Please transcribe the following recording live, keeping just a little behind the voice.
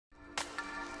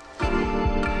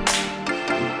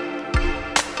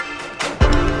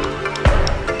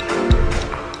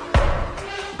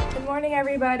morning,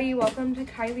 everybody. Welcome to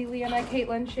Kylie, Leanna,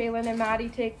 Katelyn, Shaylin, and Maddie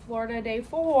Take Florida Day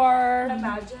 4.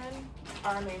 Imagine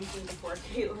our names being before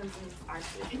Katelyn's and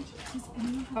actually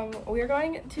We are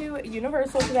going to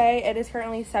Universal today. It is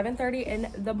currently 7:30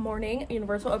 in the morning.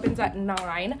 Universal opens at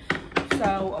 9.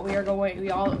 So we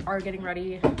all are getting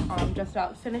ready. Just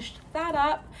about finished that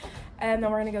up. And then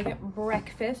we're gonna go get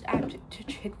breakfast at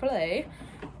Chick-fil-A.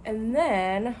 And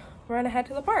then we're gonna head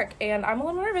to the park. And I'm a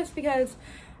little nervous because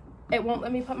it won't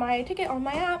let me put my ticket on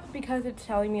my app because it's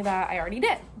telling me that I already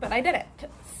did, but I didn't.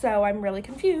 So I'm really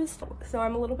confused. So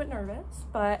I'm a little bit nervous,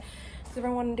 but does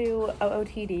everyone want to do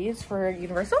OOTDs for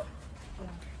Universal? Yeah.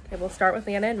 Okay, we'll start with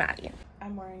Leanna and Maddie.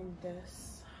 I'm wearing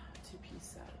this two-piece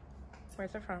set.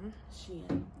 Where's it from?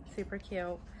 Shein. Super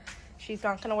cute. She's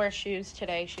not gonna wear shoes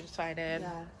today, she decided.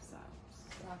 Yeah, so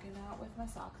I'm rocking out with my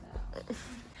socks now.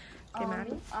 Okay,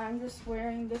 Maddie? I'm just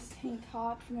wearing this tank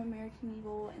top from American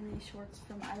Eagle and these shorts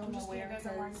from I don't know where.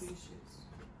 I'm wearing these shoes.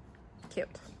 Cute.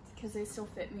 Because they still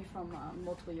fit me from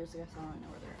multiple years ago, so I don't know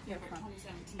where they're from.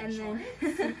 2017 And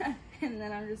then, and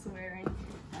then I'm just wearing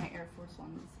my Air Force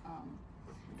Ones.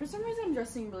 For some reason, I'm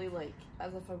dressing really like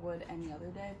as if I would any other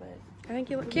day, but I think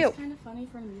you look cute. It's kind of funny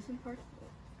for an amusement park.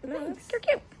 No, you're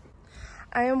cute.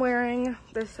 I am wearing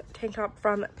this tank top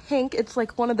from Pink. It's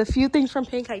like one of the few things from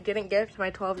Pink I didn't give to my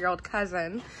 12-year-old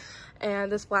cousin. And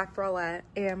this black bralette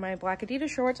and my black Adidas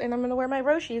shorts. And I'm going to wear my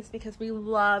Roshis because we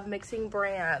love mixing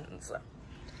brands.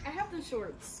 I have the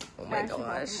shorts. Oh my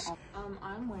gosh.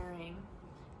 I'm wearing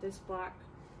this black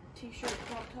t-shirt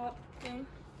crop top thing.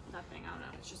 Nothing, I don't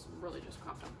know. It's just really just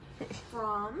crop top.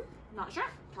 From, not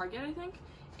sure, Target, I think.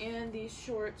 And these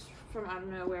shorts from out of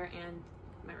nowhere and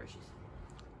my Roshis.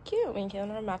 Cute. Me and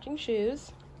Katelyn are matching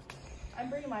shoes.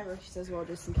 I'm bringing my Roshis as well,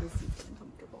 just in case it's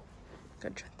uncomfortable.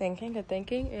 Good thinking, good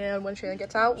thinking. And when Shaylin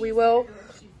gets out, we will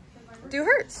do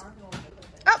hers.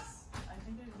 Oh!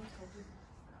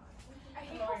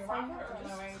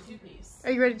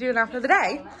 Are you ready to do it after the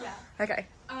day? Yeah. Okay.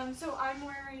 So I'm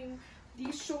wearing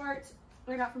these shorts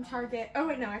I got from Target. Oh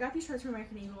wait, no, I got these shorts from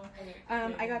American Eagle.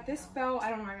 I got this belt. I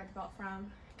don't know where I got the belt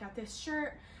from. Got this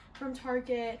shirt from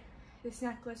Target. This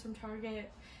necklace from Target.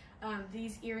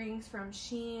 These earrings from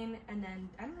Shein, and then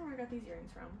I don't know where I got these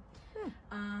earrings from.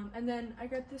 And then I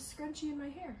got this scrunchie in my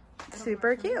hair.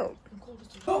 Super cute.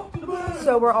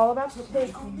 So we're all about to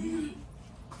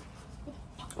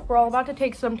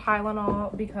take some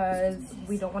Tylenol because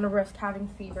we don't want to risk having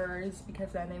fevers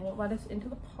because then they won't let us into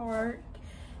the park.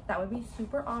 That would be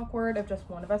super awkward if just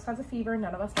one of us has a fever,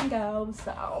 none of us can go.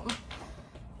 So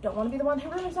don't want to be the one who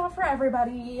ruins out for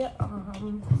everybody.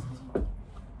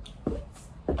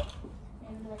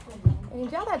 And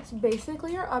yeah, that's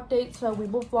basically our update. So we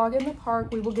will vlog in the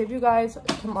park. We will give you guys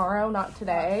tomorrow, not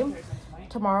today.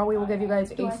 Tomorrow we will give you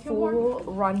guys a full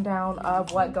rundown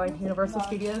of what going to Universal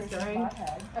Studios during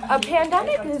a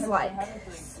pandemic is like.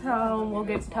 So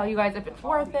we'll tell you guys if it's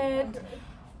worth it.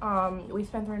 We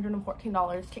spent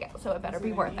 $314 to go, so it better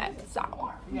be worth it.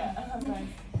 So Yeah.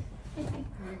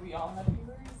 We all have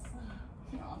fevers.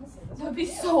 That would be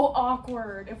so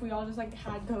awkward if we all just like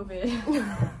had COVID.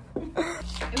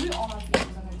 If we all have fevers,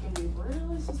 I'm going to be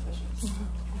really suspicious.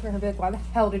 we're gonna be like, why the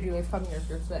hell did you guys come here if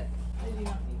you're sick? I do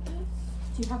not need this.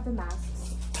 Do you have the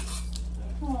masks?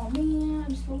 Oh man, I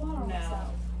just spilled water on myself.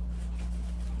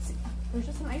 There's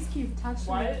just an ice cube attached to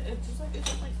Why? it. It's just like,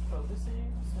 it's like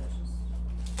focusing, so it's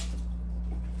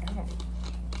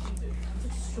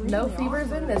just... No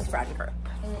fevers in this friend group.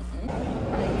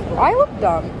 I look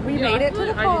dumb. We made it to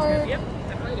the park. Yep,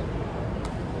 definitely do.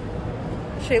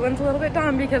 Shaylin's a little bit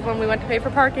dumb because when we went to pay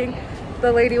for parking,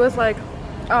 the lady was like,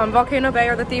 Volcano Bay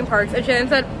or the theme parks, and Shaylin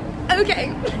said,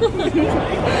 okay.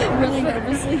 Really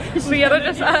nervously. Leanna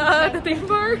just, the theme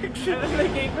parks. And then they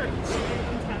gave her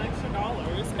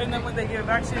 $10 extra. And then when they gave it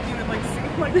back, she didn't even like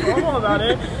seem like normal about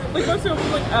it. Like most people were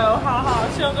like, oh,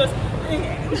 haha. She'll just...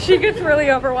 She gets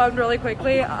really overwhelmed really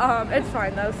quickly. It's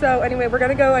fine though. So anyway, we're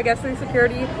gonna go, I guess, through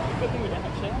security,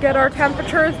 get our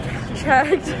temperatures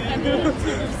checked.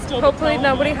 Hopefully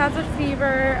nobody has a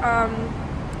fever.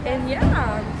 And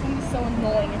yeah, It's so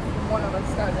annoying if one of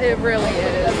us does it. it really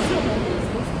is.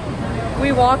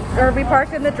 We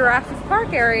parked in the Jurassic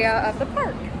Park area of the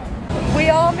park. We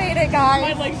all made it,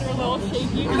 guys. My legs are a little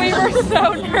shaky. We were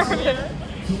so nervous.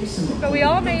 But we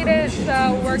all made it,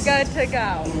 so we're good to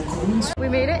go. We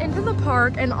made it into the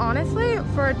park, and honestly,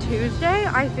 for a Tuesday,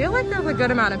 I feel like there's a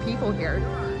good amount of people here.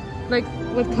 Like,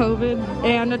 with COVID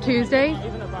and a Tuesday.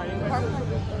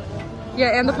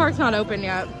 Yeah, and the park's not open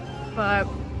yet. But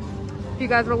if you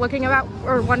guys were looking about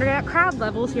or wondering at crowd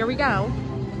levels, here we go.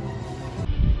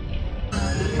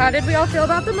 How did we all feel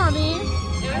about the Mummy? It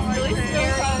was really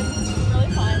scary.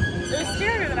 Really fun. It was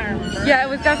scarier than I remember. Yeah, it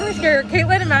was definitely scary.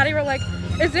 Caitlin and Maddie were like,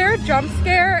 is there a jump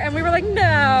scare? And we were like,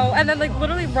 no. And then like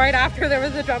literally right after there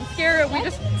was a jump scare, we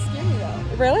just... Scary though.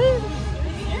 Really?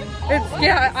 It's,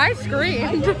 yeah, I screamed.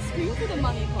 I don't scream for the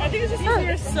money part. I think it's just because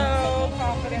you're so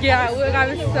confident. Yeah, I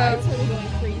was so...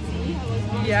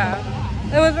 Yeah.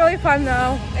 It was really fun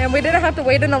though, and we didn't have to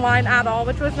wait in a line at all,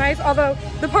 which was nice. Although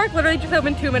the park literally just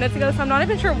opened 2 minutes ago, so I'm not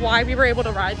even sure why we were able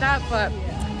to ride that. But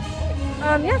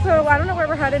yeah, so I don't know where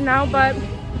we're headed now, but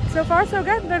so far so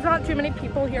good. There's not too many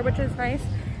people here, which is nice.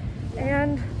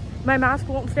 And my mask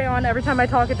won't stay on. Every time I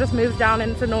talk, it just moves down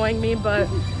and it's annoying me, but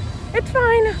it's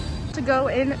fine. To go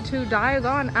into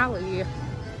Diagon Alley.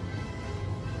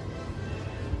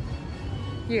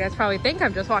 You guys probably think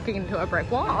I'm just walking into a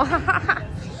brick wall.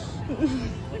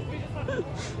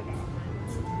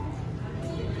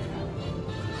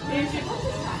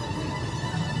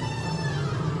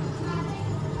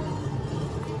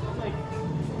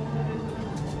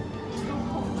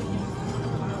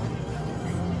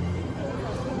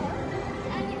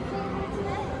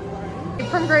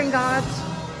 From Gringotts,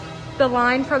 the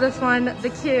line for this one, the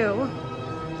queue,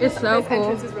 is so cool.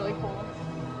 Entrance is really cool.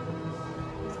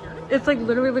 It's like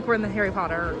literally like we're in the Harry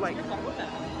Potter, like,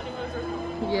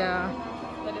 yeah.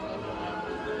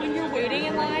 When you're waiting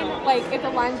in line, like if the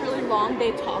line's really long,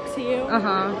 they talk to you.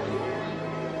 Uh-huh.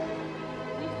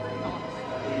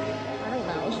 I don't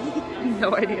know.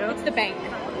 No idea. It's the bank.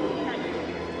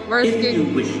 Where's If you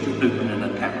wish to open an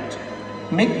account,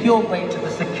 make your way to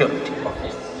the security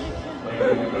office.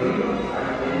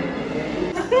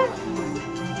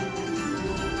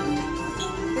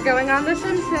 We're going on The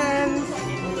Simpsons.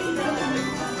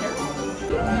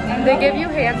 They give you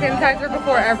hand sanitizer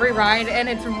before every ride, and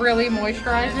it's really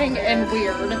moisturizing and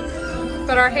weird.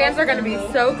 But our hands are going to be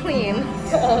so clean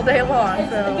all day long.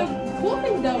 So. The cool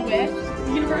thing though with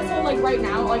Universal, like right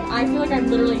now, like I feel like I'm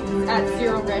literally at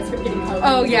zero risk of getting COVID.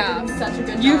 Oh yeah, such a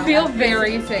good you job. feel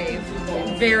very safe,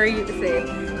 very safe.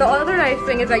 The other nice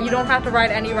thing is that you don't have to ride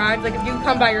any rides. Like if you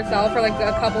come by yourself or like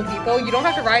a couple people, you don't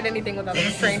have to ride anything with other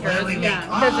strangers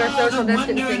because they're social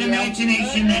distancing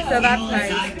you. So that's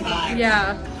nice.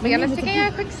 Yeah. Leanna's taking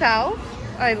a quick selfie.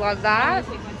 I love that.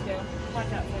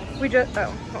 We just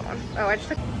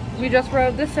we just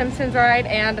rode the Simpsons ride,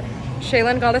 and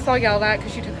Shaylin got us all yelled at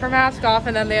because she took her mask off,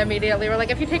 and then they immediately were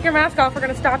like, if you take your mask off, we're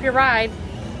gonna stop your ride.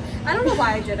 I don't know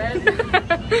why I did it.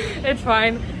 It's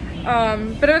fine.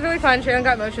 But it was really fun. Shaylin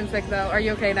got motion sick though. Are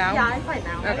you okay now? Yeah, I'm fine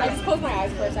now. Okay. I just closed my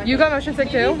eyes for a second. You got motion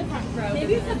sick too?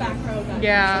 Maybe it's the back row.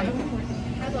 Yeah. I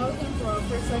thought I was gonna throw up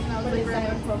for a second. I was like, I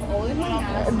would throw up all in my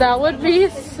ass. That would be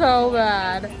so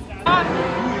bad. Can we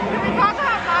talk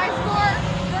about my score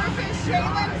versus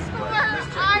Shaylin's score?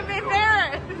 I'm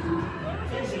embarrassed.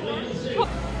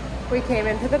 We came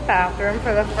into the bathroom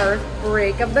for the first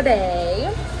break of the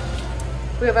day.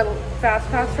 We have a fast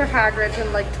pass for Hagrid's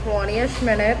in like 20-ish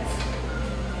minutes.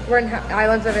 We're in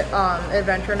Islands of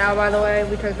Adventure now, by the way.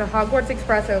 We took the Hogwarts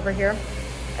Express over here.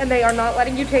 And they are not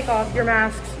letting you take off your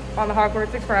masks on the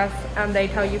Hogwarts Express. And they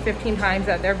tell you 15 times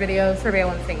that they're video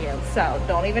surveillancing you. So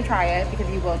don't even try it because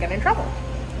you will get in trouble.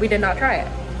 We did not try it,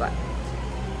 but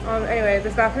anyway,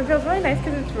 this bathroom feels really nice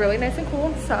because it's really nice and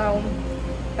cool. So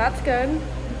that's good.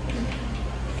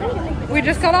 We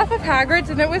just got off of Hagrid's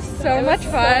and it was so much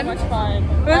fun. So much fun.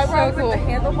 It was so cool. The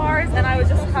handlebars, and I was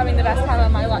just having the best time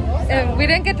of my life. And we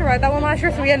didn't get to ride that one last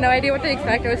year, so we had no idea what to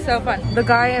expect. It was so fun. The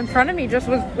guy in front of me just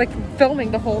was like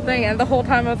filming the whole thing, and the whole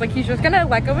time I was like, he's just gonna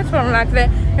let go of his phone on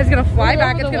accident. It's gonna fly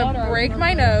back. It's gonna break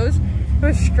my nose. It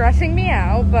was stressing me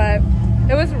out, but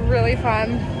it was really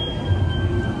fun.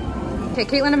 Okay,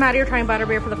 Caitlin and Maddie are trying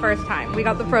butterbeer for the first time. We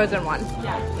got the frozen one.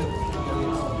 Yeah.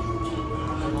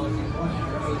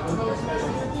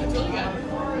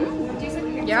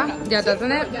 Yeah,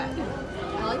 doesn't it? Yeah,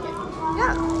 I like it.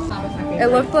 Yeah.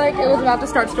 It looked like it was about to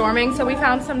start storming, so we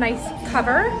found some nice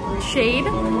cover, shade,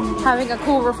 having a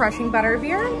cool, refreshing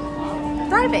butterbeer,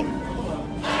 driving.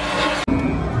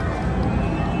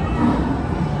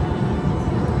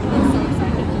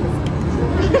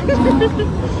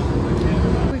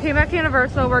 We came back to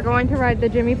Universal. We're going to ride the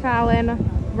Jimmy Fallon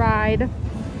ride.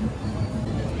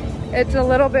 It's a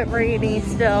little bit rainy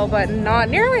still, but not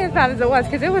nearly as bad as it was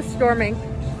because it was storming.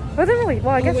 It wasn't really,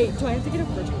 well, I guess. Wait, do I have to get a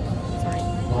virtual? Sorry.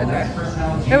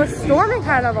 It was storming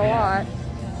kind of a lot.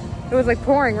 It was like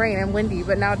pouring rain and windy,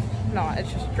 but now it's not.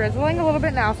 It's just drizzling a little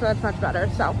bit now, so that's much better.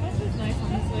 So. This is nice,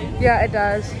 honestly. Yeah, it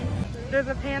does. There's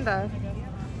a panda.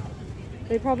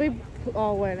 They probably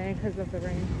all went in because of the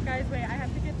rain. Guys, wait, I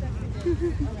have to get this.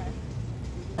 Okay.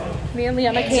 Me and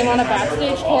Leanna came on a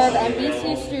backstage tour of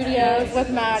NBC Studios with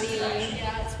Maddie.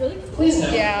 Please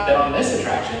note that on this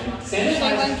attraction,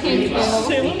 sanitized food must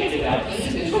be handed out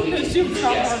individually to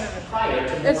guests prior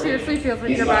to It seriously feels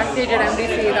like you're backstage at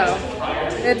NBC though.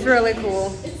 It's really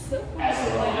cool.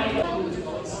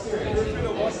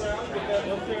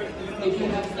 If you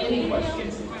have any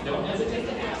questions, don't hesitate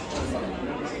to ask.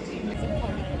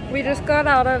 We just got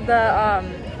out of the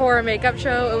horror makeup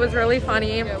show. It was really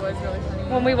funny. It was really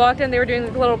funny. When we walked in, they were doing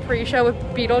a little pre-show with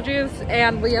Beetlejuice,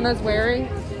 and Leanna's wearing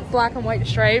black and white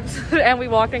stripes, and we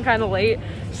walked in kind of late.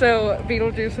 So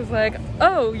Beetlejuice was like,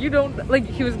 "Oh, you don't like."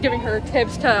 He was giving her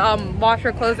tips to wash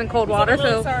her clothes in cold water. I'm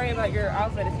really So sorry about your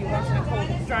outfit. If you washed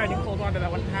it dried in cold water,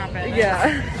 that wouldn't happen.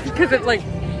 yeah, because it's like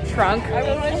shrunk. I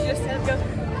would want you just to go.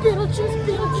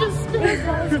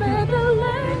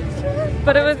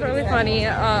 But it was really funny.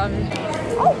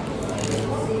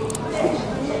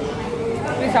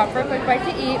 We stopped for a quick bite to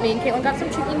eat. Me and Caitlin got some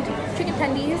chicken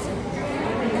tendies.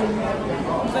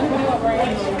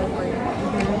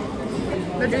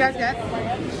 What did you guys get?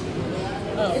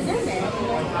 Is there a name?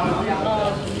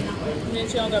 Me and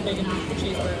Sheila got bacon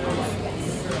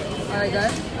cheeseburgers. Are they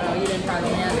good? Oh, you didn't try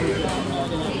them yet?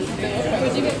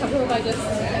 Would you get comfortable by just...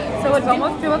 So it's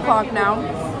almost 2 o'clock now.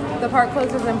 The park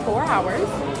closes in 4 hours. It's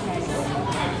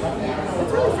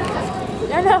really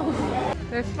sad. I know.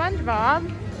 There's SpongeBob.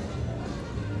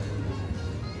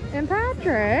 And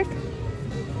Patrick.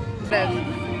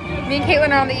 Me and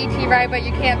Caitlin are on the ET ride, but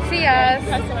you can't see us.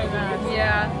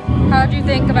 Yeah. How'd you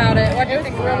think about it? What did you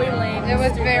think? It was really lame. It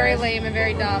was very lame and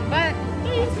very dumb, but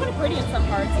Yeah, it's kind of pretty in some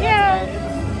parts. So yeah. that's good.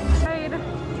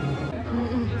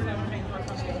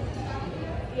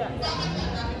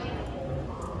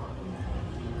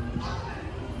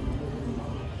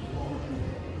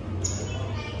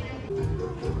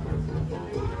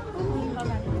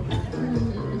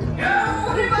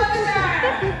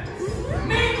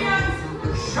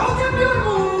 Show them your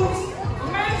moves!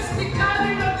 Commence the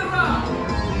gathering of the round!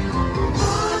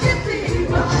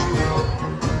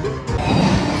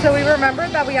 So we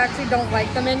remembered that we actually don't like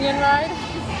the Minion ride.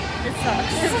 It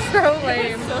sucks. It's so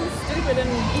lame. It's so stupid, and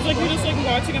it's like we're just like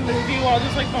watching a movie while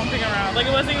just like bumping around. Like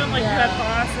it wasn't even like you had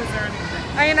classes or anything.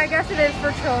 I mean, I guess it is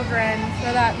for children,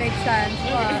 so that makes sense.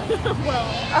 But Well,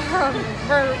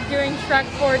 we're doing Shrek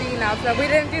 4D now, so we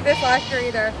didn't do this last year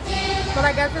either. But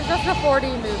I guess it's just a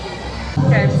 4D movie.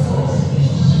 Okay.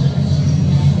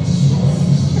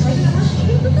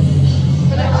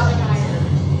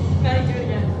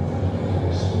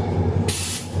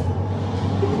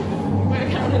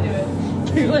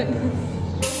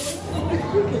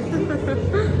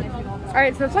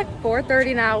 Alright, so it's like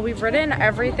 4:30 now. We've ridden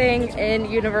everything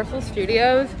in Universal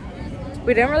Studios.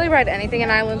 We didn't really ride anything in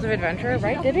Islands of Adventure,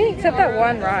 right? Did we? Except that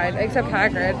one ride, except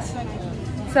Hagrid's.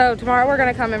 So tomorrow we're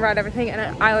gonna come and ride everything in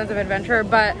Islands of Adventure,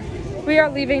 but we are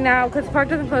leaving now because the park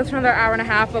doesn't close for another hour and a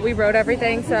half, but we rode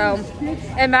everything, so.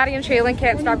 And Maddie and Shaylin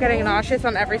can't stop getting nauseous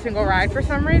on every single ride for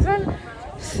some reason.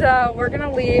 So we're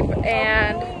gonna leave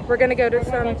and we're gonna go to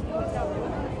some,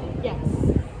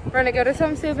 we're gonna go to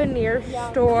some souvenir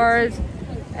stores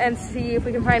and see if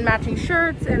we can find matching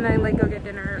shirts and then like go get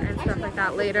dinner and stuff like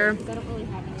that later.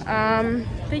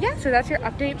 But yeah, so that's your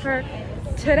update for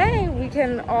today. We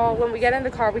can all, when we get in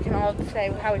the car, we can all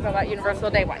say how we feel about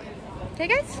Universal Day 1. Okay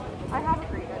guys? I have a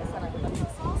grievance that I would like to say.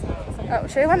 Oh,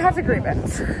 Shaylin has a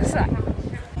grievance. So,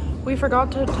 we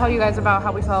forgot to tell you guys about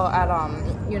how we felt at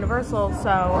Universal. So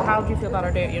how did you feel about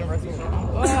our day at Universal?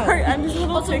 Sorry, I'm just a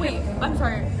little Also, wait, I'm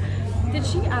sorry. Did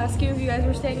she ask you if you guys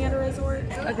were staying at a resort?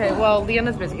 Okay, well,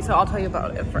 Leanna's busy, so I'll tell you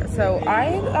about it first. So I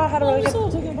had a really good...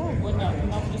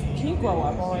 Can you grow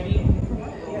up already?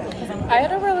 I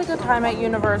had a really good time at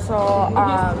Universal.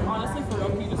 Honestly, for real,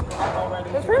 can you just grow up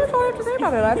already? That's pretty much all I have to say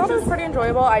about it. I thought it was pretty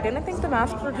enjoyable. I didn't think the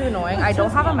masks were too annoying. I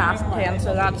don't have a mask plan,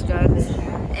 so that's good.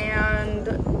 And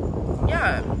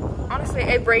yeah, honestly,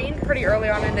 it rained pretty early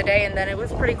on in the day, and then it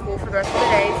was pretty cool for the rest of the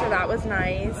day, so that was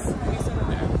nice.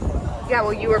 Yeah,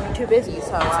 well, you were too busy,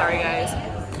 so Sorry, guys.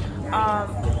 My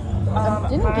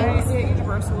day at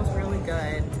Universal was really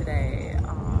good today.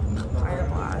 I had a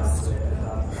blast.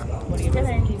 What do you think?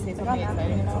 Can you say something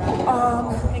exciting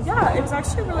about it? Yeah, it was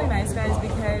actually really nice, guys,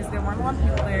 because there weren't a lot of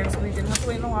people there, so we didn't have to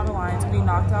wait in a lot of lines. We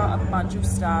knocked out a bunch of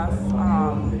stuff.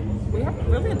 We had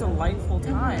really a delightful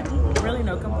time. Really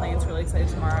no complaints. Really excited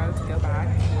tomorrow to go back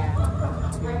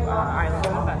and to Island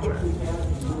of Adventure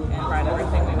and ride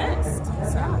everything we missed.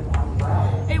 So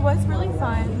It was really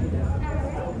fun.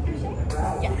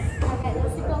 Yes. Okay,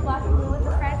 let's go black and blue with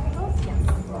the fried pickles. Yes.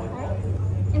 Alright.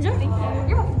 Enjoy. Thank you.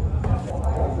 You're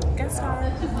welcome. Guest star.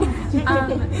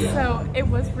 So it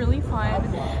was really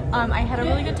fun. I had a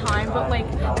really good time, but like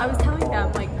I was telling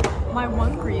them, like My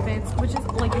one grievance, which is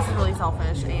like, this is really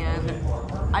selfish, and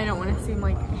I don't want to seem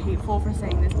like hateful for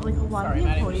saying this, but like a lot of the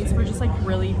employees were just like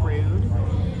really rude,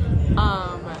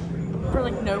 for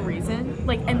like no reason.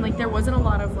 Like, and like there wasn't a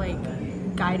lot of like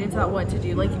guidance about what to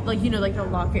do. Like you know, like the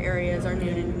locker areas are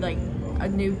new to like a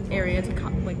new area to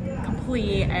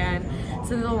complete, and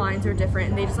so the lines are different,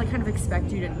 and they just like kind of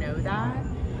expect you to know that.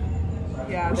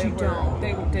 Yeah,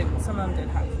 they did. Some of them did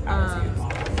have attitudes.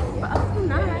 But other than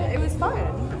that, it was fun.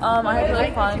 I had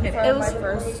really fun. It was my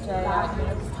first day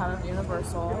at time of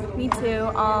Universal. Me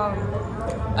too.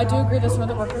 I do agree that some of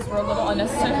the workers were a little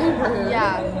unnecessarily rude.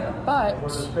 Yeah. But it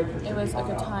was a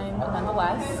good time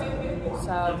nonetheless.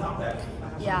 So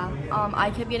yeah. I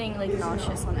kept getting like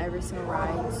nauseous on every single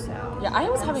ride. So yeah, I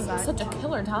was having such a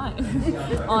killer time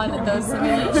on those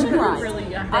simulation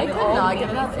rides. I could not get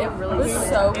enough. It really was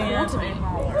so cool to me.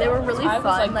 They were really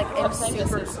fun. Like it was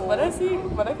super cool.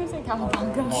 What I keep saying,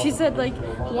 Cowabunga. She said like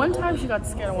one time she got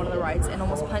scared on one of the rides and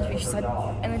almost punched me. She said,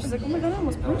 and then she's like, oh my god, I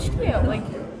almost punched you. Like,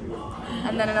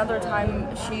 and then another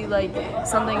time she like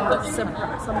something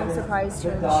surprised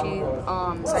her.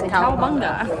 And she said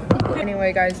Cowabunga.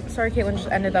 Anyway, guys, sorry Caitlin just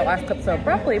ended that last clip so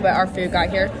abruptly, but our food got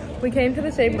here. We came to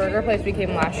the same burger place we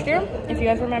came last year, if you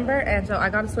guys remember, and so I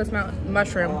got a Swiss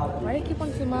mushroom. Why do I keep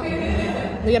on saying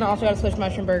that? Leanna also got a Swiss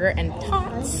mushroom burger and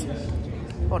tots.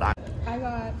 Hold on. I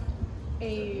got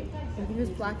I think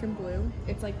it's black and blue.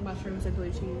 It's like mushrooms and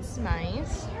blue cheese.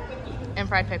 Nice. And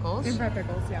fried pickles. And fried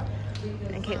pickles, yeah.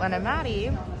 And Caitlin and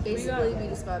Maddie. Basically, we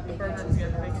just got bacon.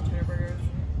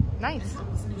 Nice.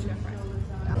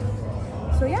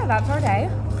 So yeah, that's our day.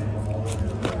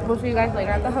 We'll see you guys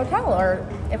later at the hotel, or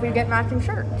if we get matching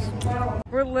shirts.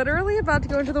 We're literally about to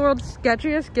go into the world's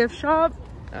sketchiest gift shop.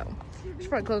 Oh, should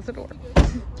probably close the door.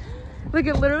 Like,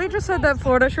 it literally just said that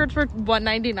Florida shirts were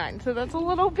 $1.99, so that's a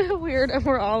little bit weird, and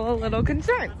we're all a little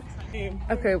concerned.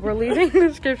 Okay, we're leaving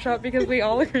this gift shop because we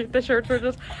all agreed the shirts were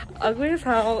just ugly as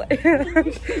hell,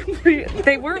 and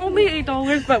they were only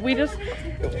 $8, but we just...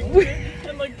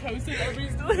 and like posted every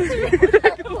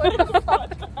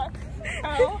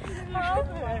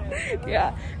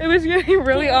yeah, it was getting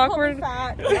really awkward.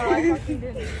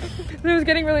 It was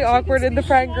getting really awkward in the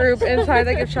friend group inside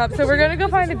the gift shop, so we're gonna go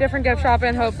find a different gift shop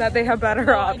and hope that they have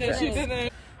better options.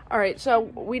 All right, so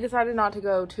we decided not to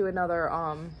go to another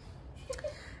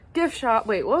gift shop.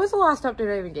 Wait, what was the last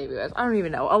update I even gave you guys? I don't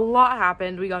even know. A lot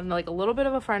happened. We got into like a little bit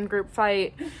of a friend group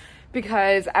fight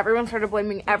because everyone started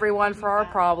blaming everyone for our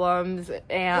problems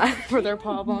and for their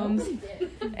problems.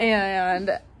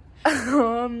 And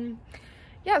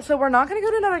yeah, so we're not gonna go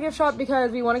to another gift shop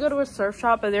because we want to go to a surf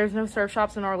shop, but there's no surf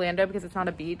shops in Orlando because it's not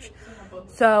a beach.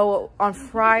 So on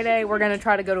Friday we're gonna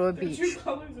try to go to a beach. Your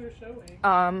colors are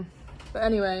showing. But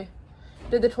anyway,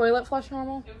 did the toilet flush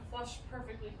normal? It flushed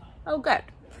perfectly fine. Oh, good.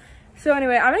 So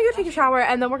anyway, I'm gonna go take a shower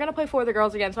and then we're gonna play For the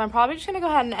Girls again. So I'm probably just gonna go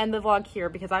ahead and end the vlog here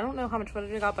because I don't know how much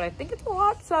footage I got, but I think it's a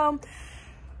lot. So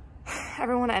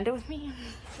everyone wanna end it with me?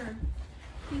 Sure.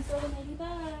 Peace over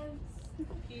Ladybugs.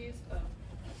 Peace.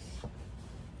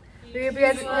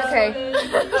 Okay.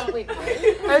 Oh, wait.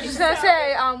 I was just gonna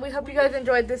say, we hope you guys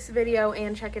enjoyed this video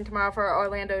and check in tomorrow for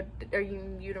Orlando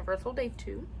Universal Day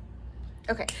 2.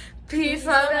 Okay. Peace,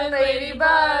 love, and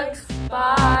Ladybugs.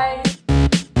 Bye.